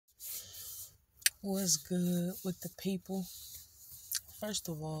What's good with the people? First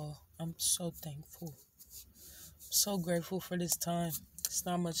of all, I'm so thankful. So grateful for this time. It's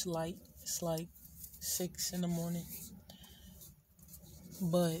not much light. It's like 6 in the morning.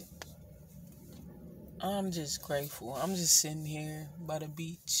 But I'm just grateful. I'm just sitting here by the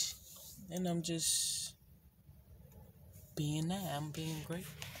beach and I'm just being that. I'm being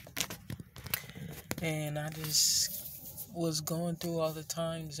grateful. And I just was going through all the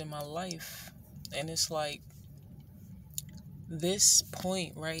times in my life. And it's like this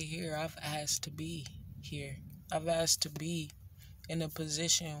point right here, I've asked to be here. I've asked to be in a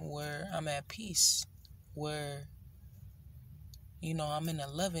position where I'm at peace, where, I'm in a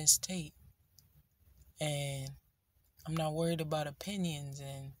loving state and I'm not worried about opinions,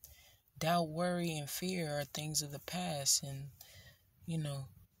 and doubt, worry, and fear are things of the past. And, you know,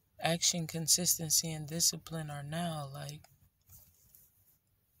 action, consistency, and discipline are now. Like,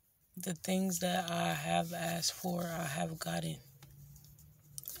 the things that I have asked for, I have gotten.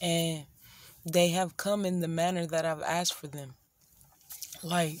 And they have come in the manner that I've asked for them.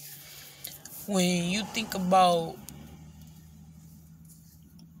 Like, when you think about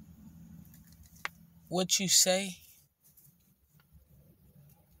what you say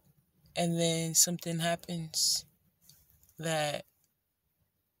and then something happens that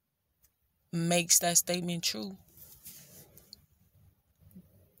makes that statement true,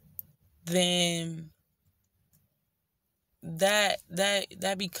 then that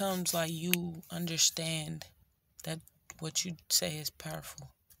becomes like you understand that what you say is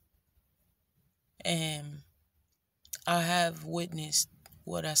powerful. And I have witnessed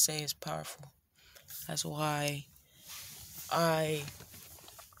what I say is powerful. That's why I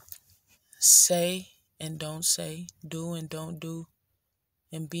say and don't say, do and don't do,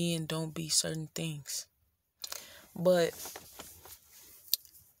 and be and don't be certain things. But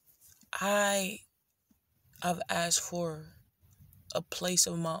I've asked for a place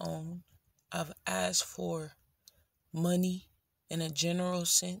of my own. I've asked for money in a general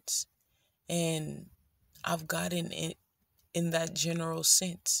sense, and I've gotten it in that general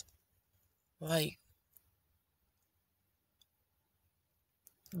sense. Like,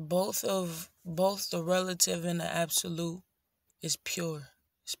 both the relative and the absolute is pure.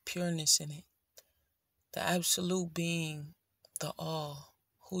 It's pureness in it. The absolute being the all,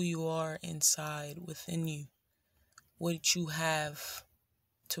 who you are inside within you, what you have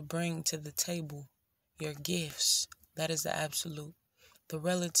to bring to the table, your gifts. That is the absolute. The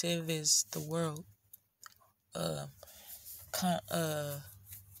relative is the world.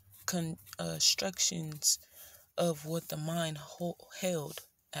 Constructions of what the mind held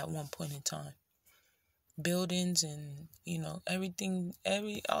at one point in time. Buildings and, everything,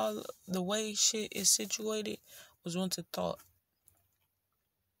 all the way shit is situated was once a thought.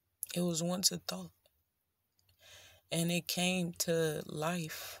 It was once a thought. And it came to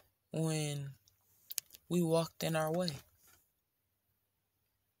life when we walked in our way.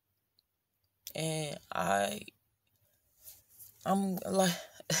 And I'm like,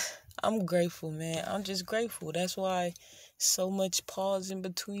 I'm grateful, man. I'm just grateful. That's why so much pause in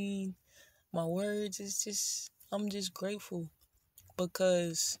between my words. I'm just grateful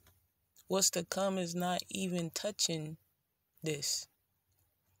because what's to come is not even touching this.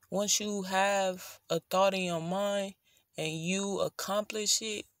 Once you have a thought in your mind and you accomplish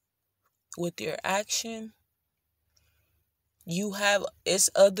it with your action, it's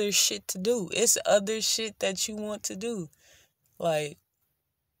other shit to do. It's other shit that you want to do. Like,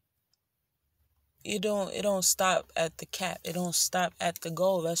 it don't stop at the cap. It don't stop at the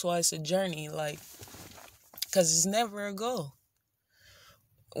goal. That's why it's a journey. Like, because it's never a goal.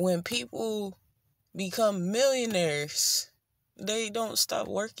 When people become millionaires, they don't stop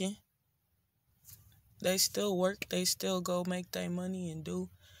working. They still work. They still go make their money and do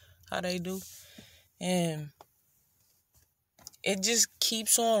how they do. And it just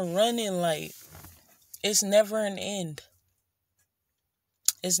keeps on running. Like, it's never an end.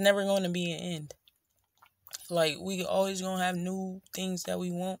 It's never going to be an end. Like, we always going to have new things that we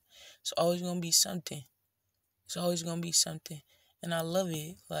want. It's always going to be something. It's always going to be something. And I love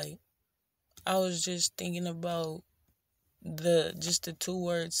it. Like, I was just thinking about the two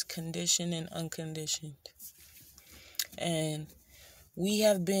words, conditioned and unconditioned. And we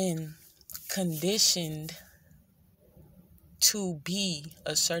have been conditioned to be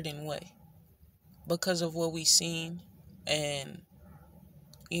a certain way because of what we've seen and,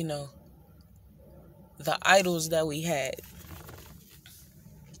 the idols that we had.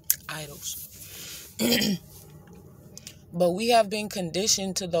 Idols. But we have been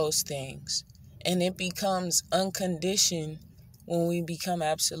conditioned to those things. And it becomes unconditioned when we become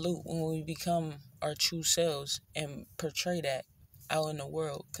absolute, when we become our true selves and portray that out in the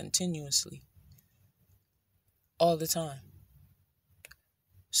world continuously, all the time.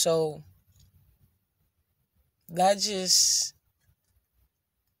 So that just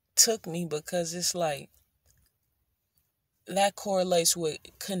took me, because it's like that correlates with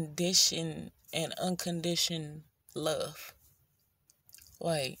conditioned and unconditioned love.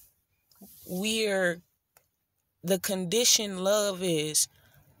 Like, the conditioned love is,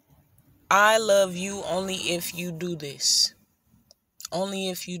 I love you only if you do this, only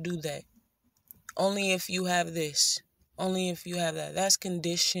if you do that, only if you have this, only if you have that. That's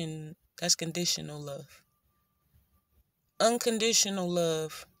conditional love. Unconditional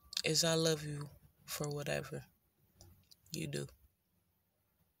love is, I love you for whatever you do.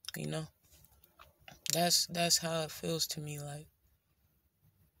 You know? That's how it feels to me. Like,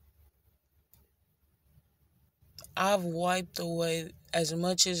 I've wiped away as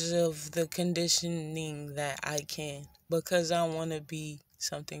much as of the conditioning that I can, because I want to be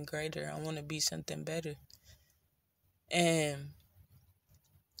something greater. I want to be something better. And,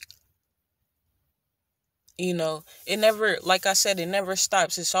 it never, like I said, it never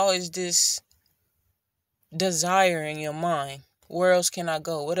stops. It's always this desire in your mind. Where else can I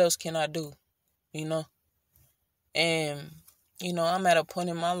go? What else can I do? You know? And, I'm at a point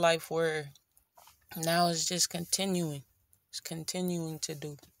in my life where now it's just continuing. It's continuing to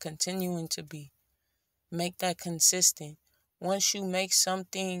do, continuing to be. Make that consistent. Once you make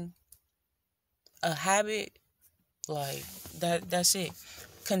something a habit, like that's it.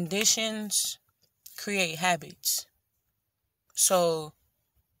 Conditions create habits. So,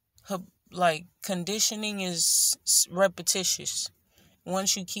 like, conditioning is repetitious.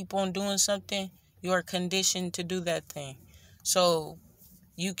 Once you keep on doing something, you are conditioned to do that thing. So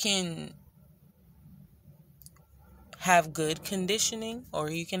you can have good conditioning or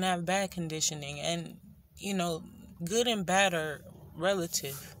you can have bad conditioning. And, good and bad are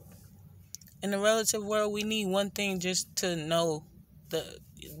relative. In the relative world, we need one thing just to know that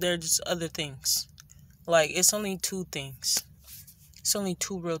there's other things. Like, it's only two things. It's only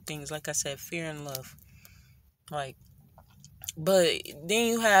two real things. Like I said, fear and love. Like, but then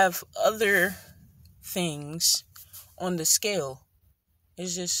you have other things on the scale.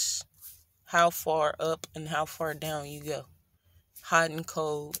 It's just how far up and how far down you go. Hot and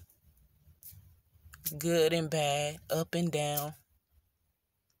cold, good and bad, up and down.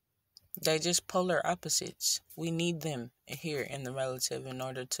 They're just polar opposites. We need them here in the relative in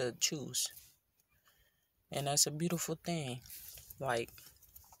order to choose. And that's a beautiful thing. Like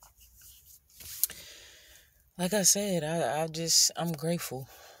I said, I'm grateful.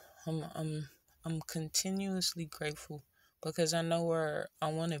 I'm continuously grateful, because I know where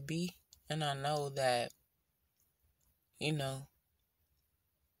I want to be, and I know that,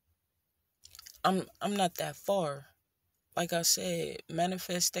 I'm not that far. Like I said,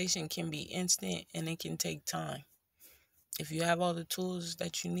 manifestation can be instant and it can take time. If you have all the tools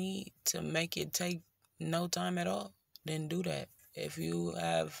that you need to make it take no time at all, then do that. If you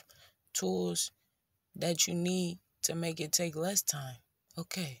have tools that you need to make it take less time,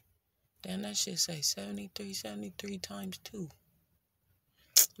 okay. Then that shit say 73 times 2.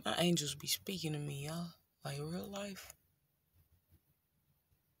 My angels be speaking to me, y'all. Like, real life.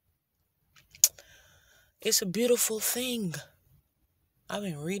 It's a beautiful thing. I've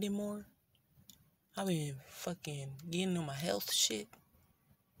been reading more. I've been fucking getting on my health shit.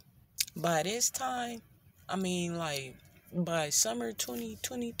 By this time, like, by summer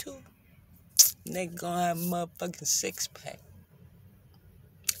 2022, nigga gonna have a motherfucking 6-pack.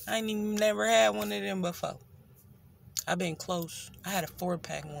 I ain't even never had one of them before. I've been close. I had a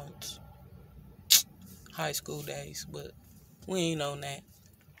 4-pack once. High school days, but we ain't on that.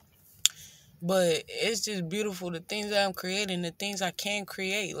 But it's just beautiful, the things that I'm creating, the things I can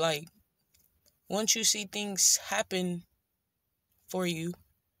create. Like, once you see things happen for you,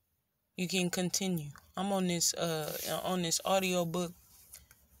 you can continue. I'm on this audio book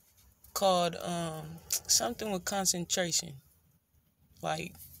called something with concentration.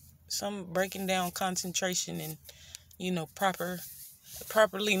 Like, some breaking down concentration and,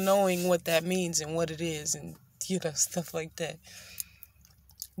 properly knowing what that means and what it is, and, stuff like that.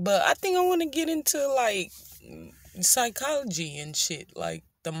 But I think I want to get into, like, psychology and shit, like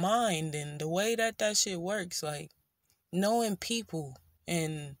the mind and the way that shit works, like knowing people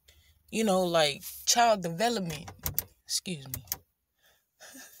and, like child development. Excuse me.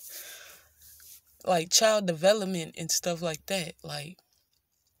 Like child development and stuff like that. Like,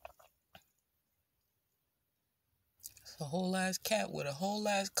 it's a whole ass cat with a whole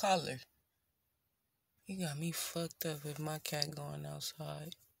ass collar. You got me fucked up with my cat going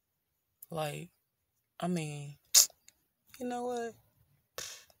outside. Like, I mean, you know what?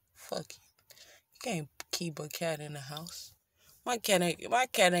 Fuck it. You can't keep a cat in the house. My cat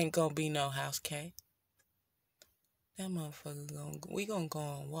ain't gonna be no house cat. That motherfucker we gonna go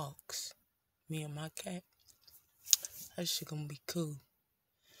on walks. Me and my cat. That shit gonna be cool.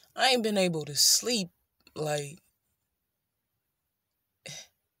 I ain't been able to sleep, like,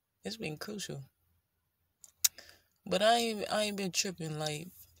 it's been crucial. But I ain't been tripping, like,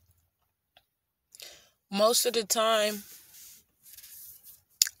 most of the time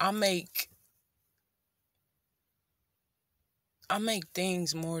I make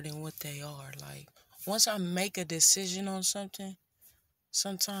things more than what they are. Like, once I make a decision on something,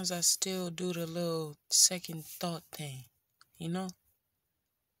 sometimes I still do the little second thought thing, you know?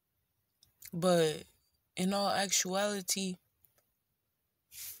 But in all actuality,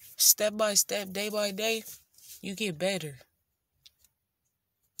 step by step, day by day, you get better.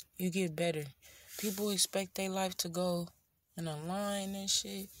 You get better. People expect their life to go in a line and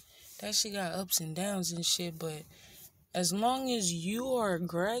shit. That shit got ups and downs and shit, but as long as you are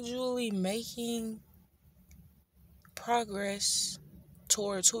gradually making progress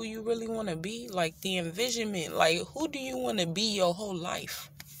towards who you really want to be, like the envisionment, like who do you want to be your whole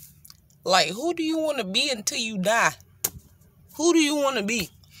life? Like, who do you want to be until you die? Who do you want to be?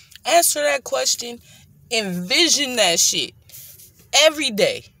 Answer that question. Envision that shit every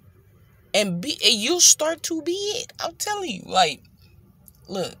day. And you'll start to be it. I'm telling you, like,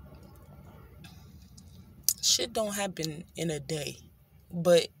 look, shit don't happen in a day,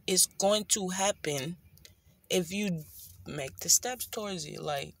 but it's going to happen if you make the steps towards it.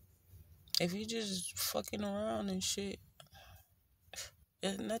 Like, if you just fucking around and shit,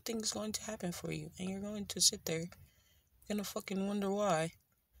 nothing's going to happen for you, and you're going to sit there, gonna fucking wonder why,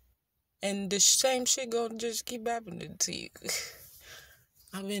 and the same shit gonna just keep happening to you.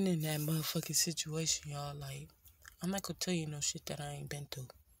 I've been in that motherfucking situation, y'all. Like, I'm not gonna tell you no shit that I ain't been through.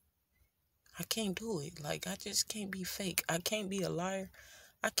 I can't do it. Like, I just can't be fake. I can't be a liar.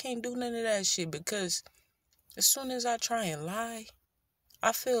 I can't do none of that shit, because as soon as I try and lie,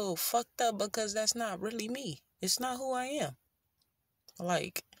 I feel fucked up, because that's not really me. It's not who I am.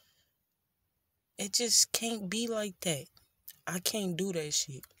 Like, it just can't be like that. I can't do that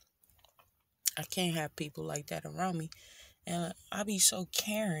shit. I can't have people like that around me. And I be so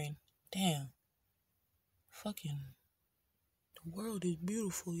caring. Damn. Fucking, the world is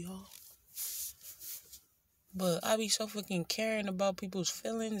beautiful, y'all. But I be so fucking caring about people's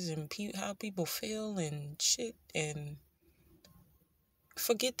feelings and how people feel and shit, and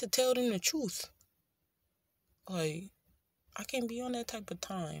forget to tell them the truth. Like, I can't be on that type of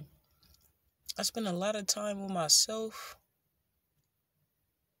time. I spend a lot of time with myself,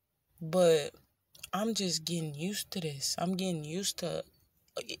 but I'm just getting used to this. I'm getting used to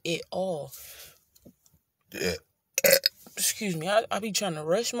it all. Yeah. Excuse me. I be trying to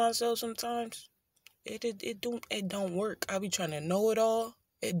rush myself sometimes. It don't work. I be trying to know it all.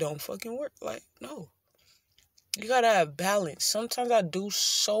 It don't fucking work. Like, no. You gotta have balance. Sometimes I do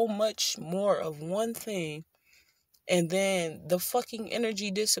so much more of one thing, and then the fucking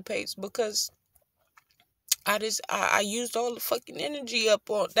energy dissipates, because I used all the fucking energy up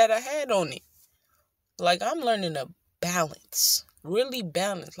on that I had on it. Like, I'm learning to balance. Really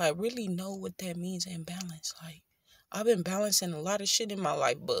balance. Like, really know what that means, and balance. Like, I've been balancing a lot of shit in my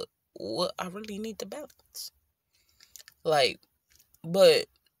life, but what I really need to balance. Like, but,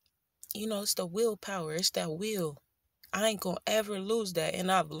 it's the willpower. It's that will. I ain't gonna ever lose that.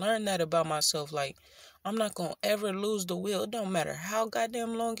 And I've learned that about myself. Like, I'm not gonna ever lose the will. It don't matter how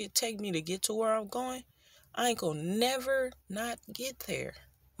goddamn long it take me to get to where I'm going. I ain't gonna never not get there,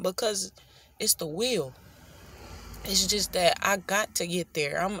 because it's the will. It's just that I got to get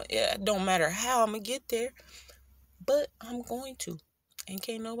there. It don't matter how I'm gonna get there, but I'm going to. And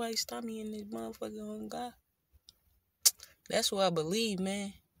can't nobody stop me in this motherfucker on God. That's what I believe,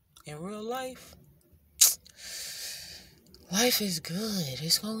 man. In real life, life is good.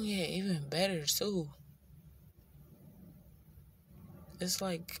 It's gonna get even better too. It's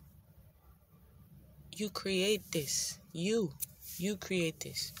like, you create this. You create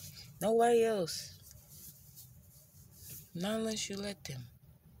this. Nobody else. Not unless you let them.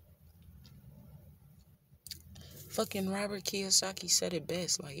 Fucking Robert Kiyosaki said it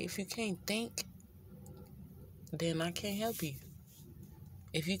best. Like, if you can't think, then I can't help you.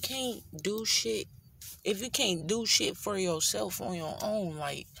 If you can't do shit for yourself on your own,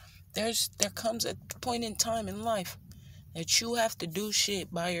 like, there comes a point in time in life that you have to do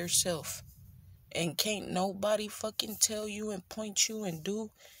shit by yourself. And can't nobody fucking tell you and point you and do.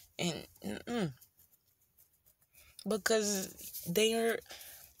 And because they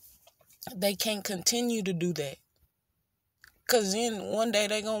can't continue to do that. Because then one day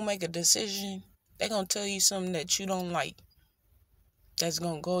they're going to make a decision. They're going to tell you something that you don't like. That's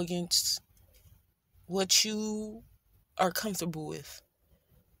going to go against what you are comfortable with.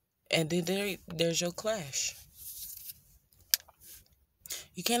 And then there's your clash.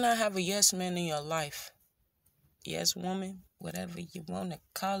 You cannot have a yes man in your life. Yes woman, whatever you want to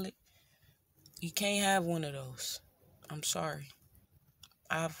call it. You can't have one of those. I'm sorry.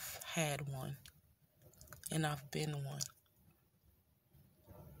 I've had one. And I've been one.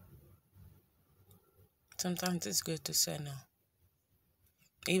 Sometimes it's good to say no.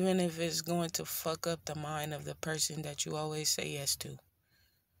 Even if it's going to fuck up the mind of the person that you always say yes to.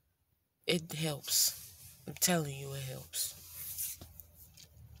 It helps. I'm telling you, it helps.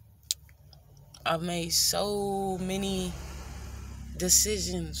 I've made so many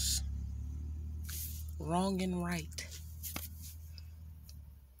decisions, wrong and right.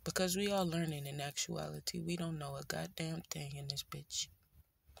 Because we are learning in actuality. We don't know a goddamn thing in this bitch.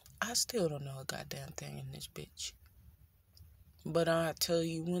 I still don't know a goddamn thing in this bitch. But I'll tell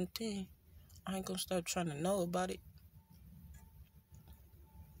you one thing. I ain't gonna stop trying to know about it.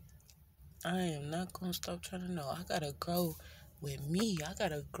 I am not gonna stop trying to know. I gotta grow with me. I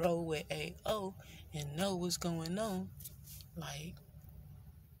gotta grow with AO and know what's going on. Like,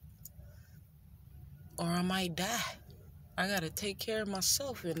 or I might die. I gotta take care of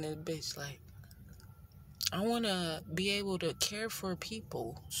myself in this bitch. Like, I wanna be able to care for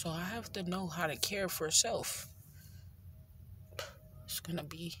people. So I have to know how to care for self. It's gonna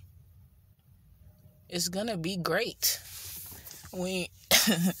be great. When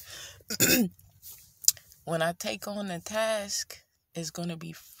I take on the task, it's gonna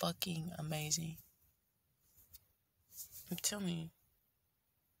be fucking amazing. I'm telling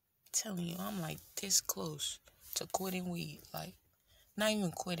you, I'm like this close to quitting weed. Like, not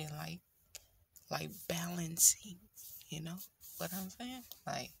even quitting, like balancing, you know what I'm saying?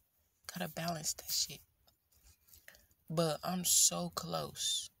 Like, gotta balance that shit. But I'm so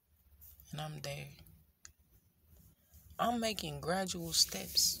close, and I'm there. I'm making gradual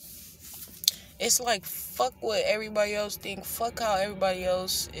steps. It's like, fuck what everybody else think. Fuck how everybody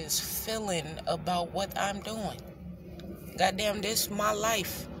else is feeling about what I'm doing. Goddamn, this is my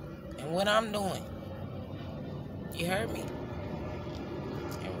life and what I'm doing. You heard me?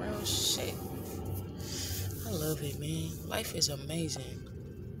 And real shit. I love it, man. Life is amazing.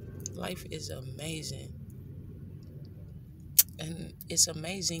 Life is amazing. And it's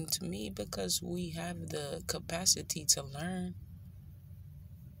amazing to me because we have the capacity to learn,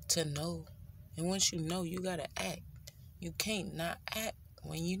 to know. And once you know, you gotta act. You can't not act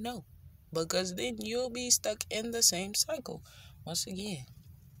when you know. Because then you'll be stuck in the same cycle. Once again,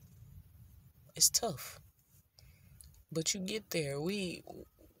 it's tough. But you get there. We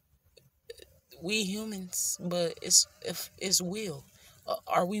humans, but it's will.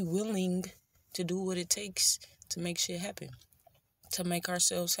 Are we willing to do what it takes to make shit happen? To make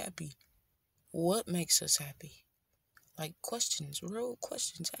ourselves happy? What makes us happy? Like, questions, real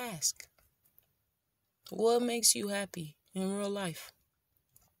questions, ask. What makes you happy in real life?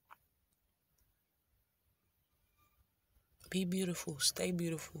 Be beautiful, stay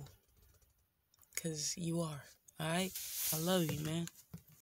beautiful. Because you are, alright? I love you, man.